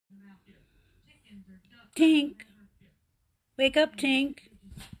Tink. Wake up, Tink.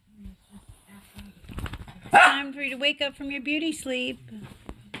 It's time for you to wake up from your beauty sleep.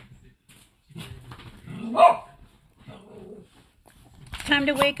 Time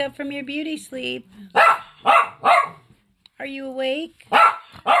to wake up from your beauty sleep. Are you awake?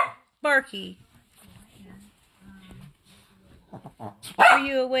 Barky. Are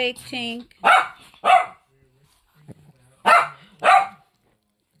you awake, Tink?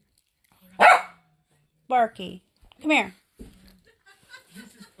 Barky. Come here.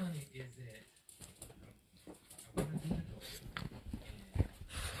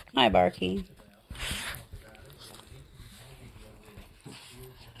 Hi, Barky.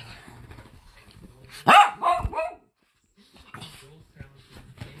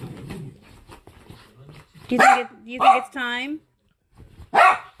 Do you think it's time?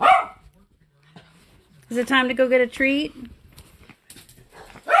 Is it time to go get a treat?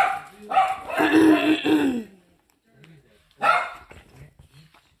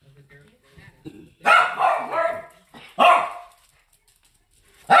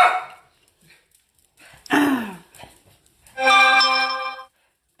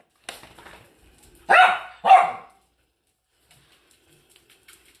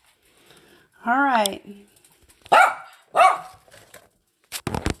 All right.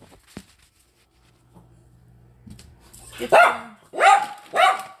 Get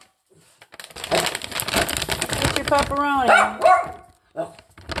your pepperoni. Let's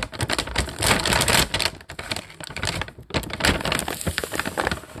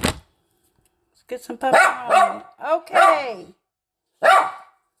get some pepperoni. Okay.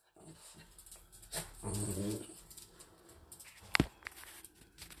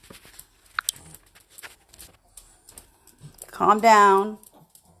 Calm down.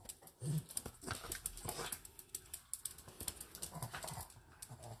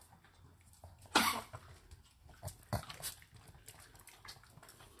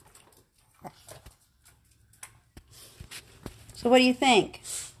 So what do you think?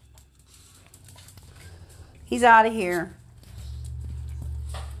 He's out of here.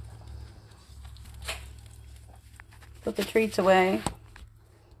 Put the treats away.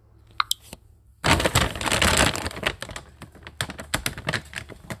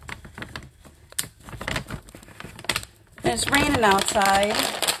 It's raining outside.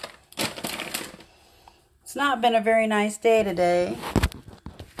 It's not been a very nice day today.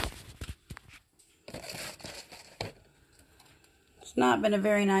 It's not been a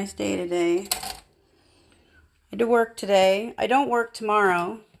very nice day today. I had to work today. I don't work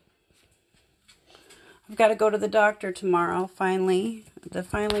tomorrow. I've got to go to the doctor tomorrow, finally.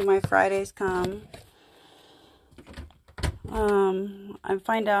 Finally my Fridays come. I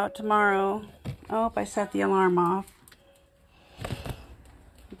find out tomorrow. Oh, I set the alarm off.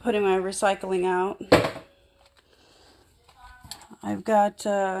 I'm putting my recycling out. I've got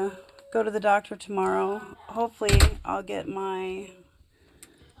to go to the doctor tomorrow. Hopefully I'll get my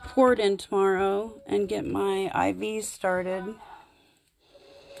port in tomorrow and get my IVs started.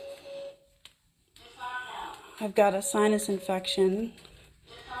 I've got a sinus infection,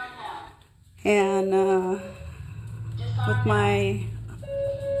 and with my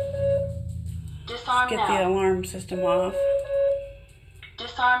get the alarm system off.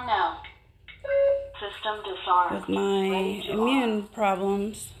 Disarm now. System disarmed. With my immune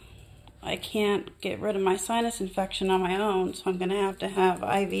problems, I can't get rid of my sinus infection on my own, so I'm going to have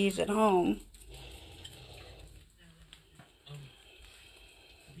IVs at home.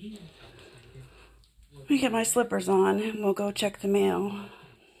 Let me get my slippers on and we'll go check the mail.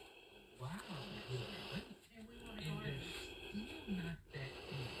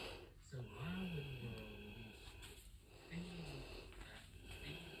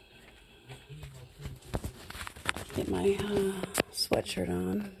 Get my sweatshirt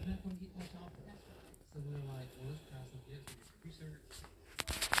on.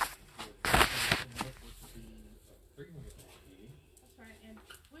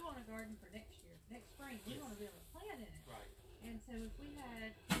 Garden for next year, next spring. We want to be able to plant in it. Right. And so if we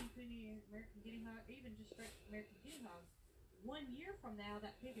had American Guinea Hog, even just straight American Guinea Hogs, 1 year from now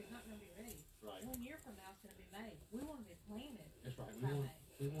that pig is not going to be ready. Right. 1 year from now it's going to be made. We want to be planted. That's right.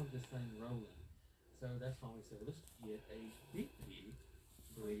 We want this thing rolling. So that's why we said let's get a big pig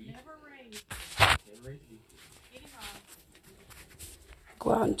breed. Never raised. Never raised big pig. Guinea Hog.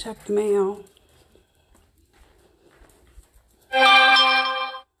 Go out and check the mail.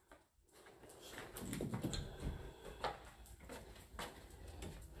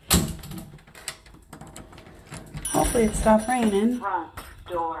 Hopefully it stopped raining. Front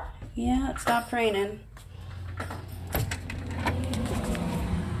door. Yeah, it stopped raining.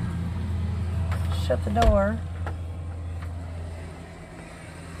 shut the door.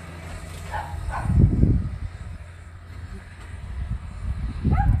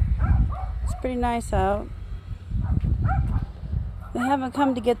 It's pretty nice out. They haven't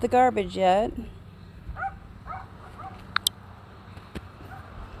come to get the garbage yet.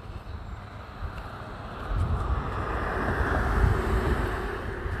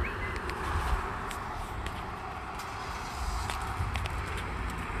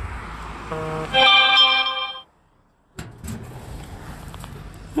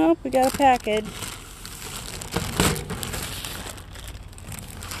 Oh, we got a package.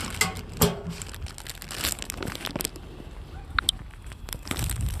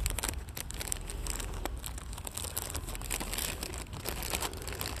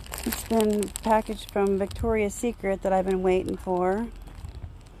 It's been packaged from Victoria's Secret that I've been waiting for.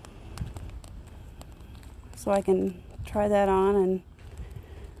 So I can try that on, and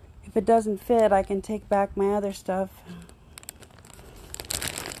if it doesn't fit, I can take back my other stuff.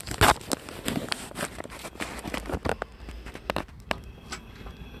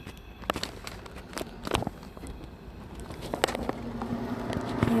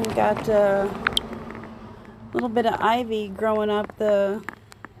 And got a little bit of ivy growing up the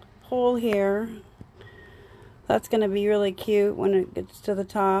hole here. That's going to be really cute when it gets to the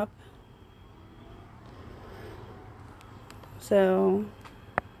top. So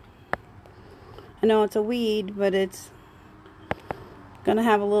I know it's a weed, but it's going to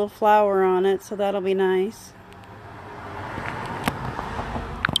have a little flower on it, so that'll be nice.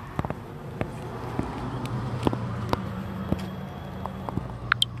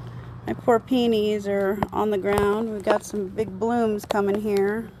 My poor peonies are on the ground. We've got some big blooms coming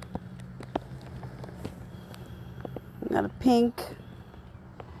here. Got a pink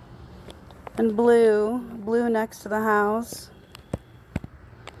and blue next to the house,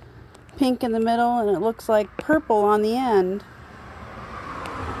 pink in the middle, and it looks like purple on the end.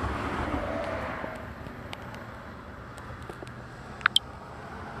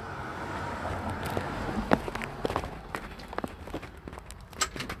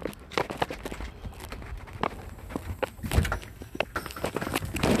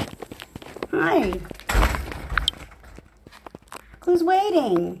 Hi. Who's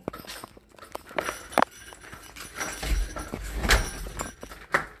waiting?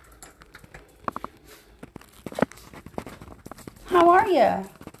 How are you?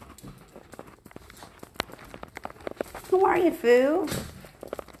 How are you, Foo?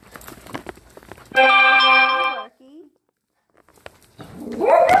 Hi,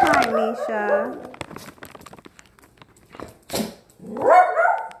 Misha.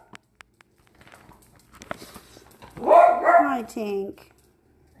 Hi, Tink.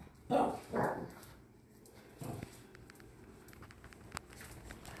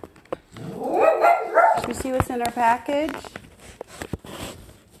 Should we see what's in our package?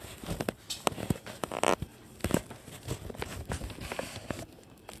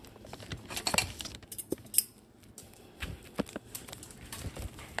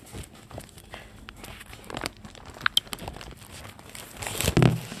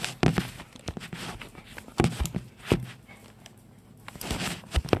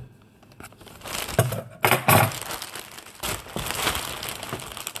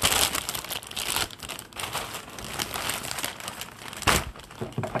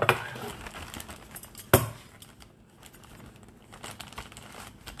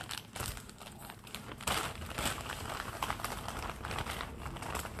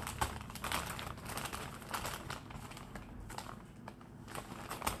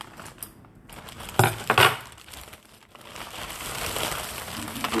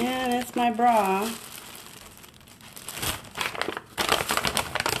 Yeah, that's my bra.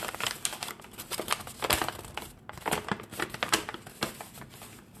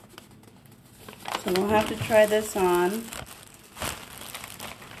 So we'll have to try this on.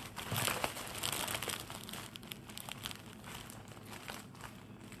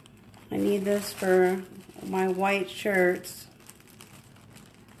 I need this for my white shirts.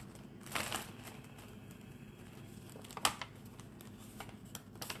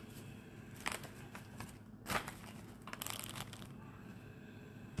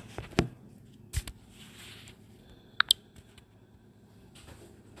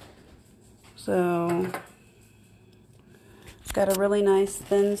 So it's got a really nice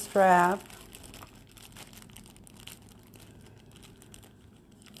thin strap.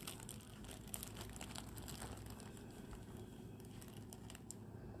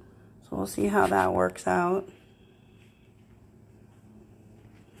 So we'll see how that works out.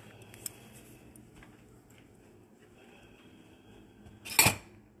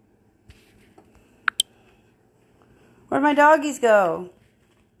 Where'd my doggies go?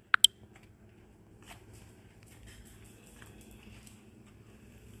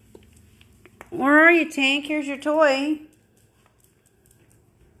 Where are you, Tank? Here's your toy.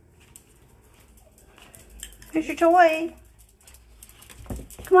 Here's your toy.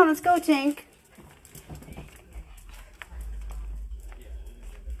 Come on, let's go, Tank.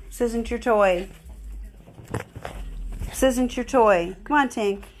 This isn't your toy. This isn't your toy. Come on,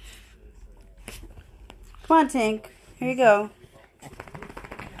 Tank. Come on, Tank. Here you go.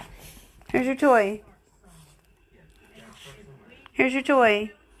 Here's your toy. Here's your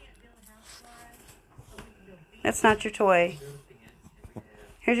toy. That's not your toy.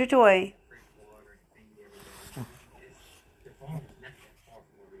 Here's your toy.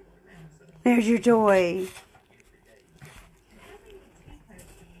 There's your toy.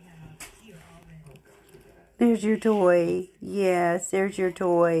 There's your toy. Yes, there's your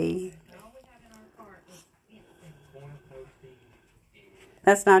toy.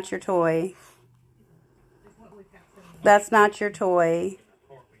 That's not your toy. That's not your toy.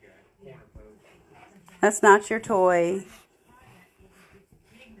 That's not your toy.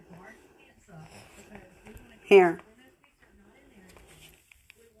 Here.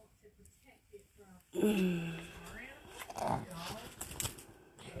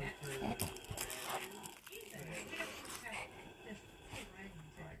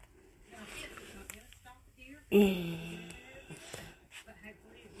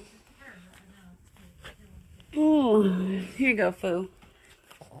 Ooh, here you go, Foo.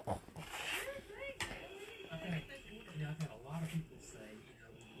 I've had a lot of people say,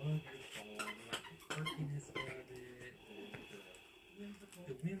 we love your farm, we like the perkiness of it,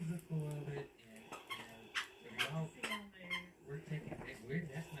 the whimsical of it, and y'all, we're taking it,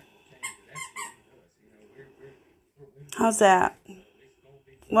 that's not going to change it, that's what us, How's that?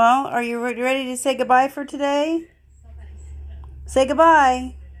 Well, are you ready to say goodbye for today? Say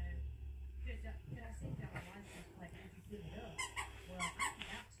goodbye.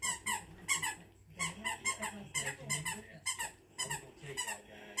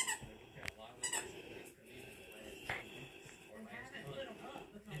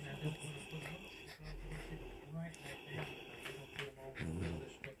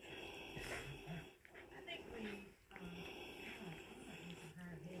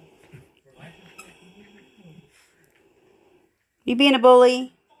 You being a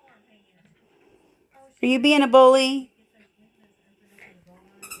bully? Are you being a bully?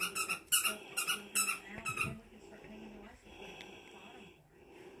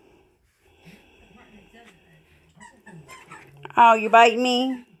 Oh, you're biting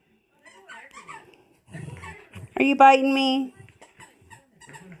me? Are you biting me?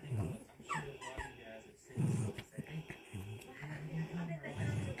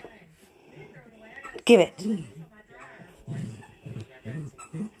 Give it.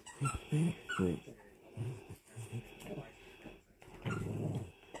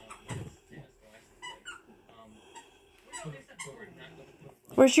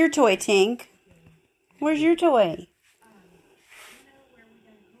 Where's your toy, Tink? Where's your toy?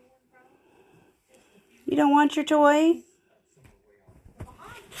 You don't want your toy?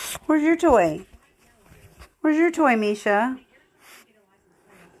 Where's your toy? Where's your toy, Misha?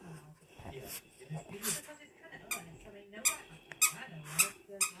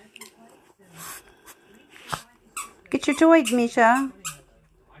 Get your toy, Misha.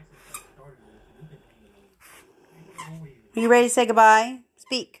 Are you ready to say goodbye?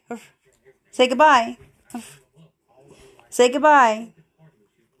 Speak. Say goodbye. Say goodbye.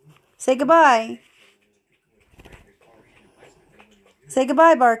 Say goodbye. Say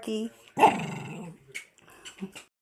goodbye, Barky.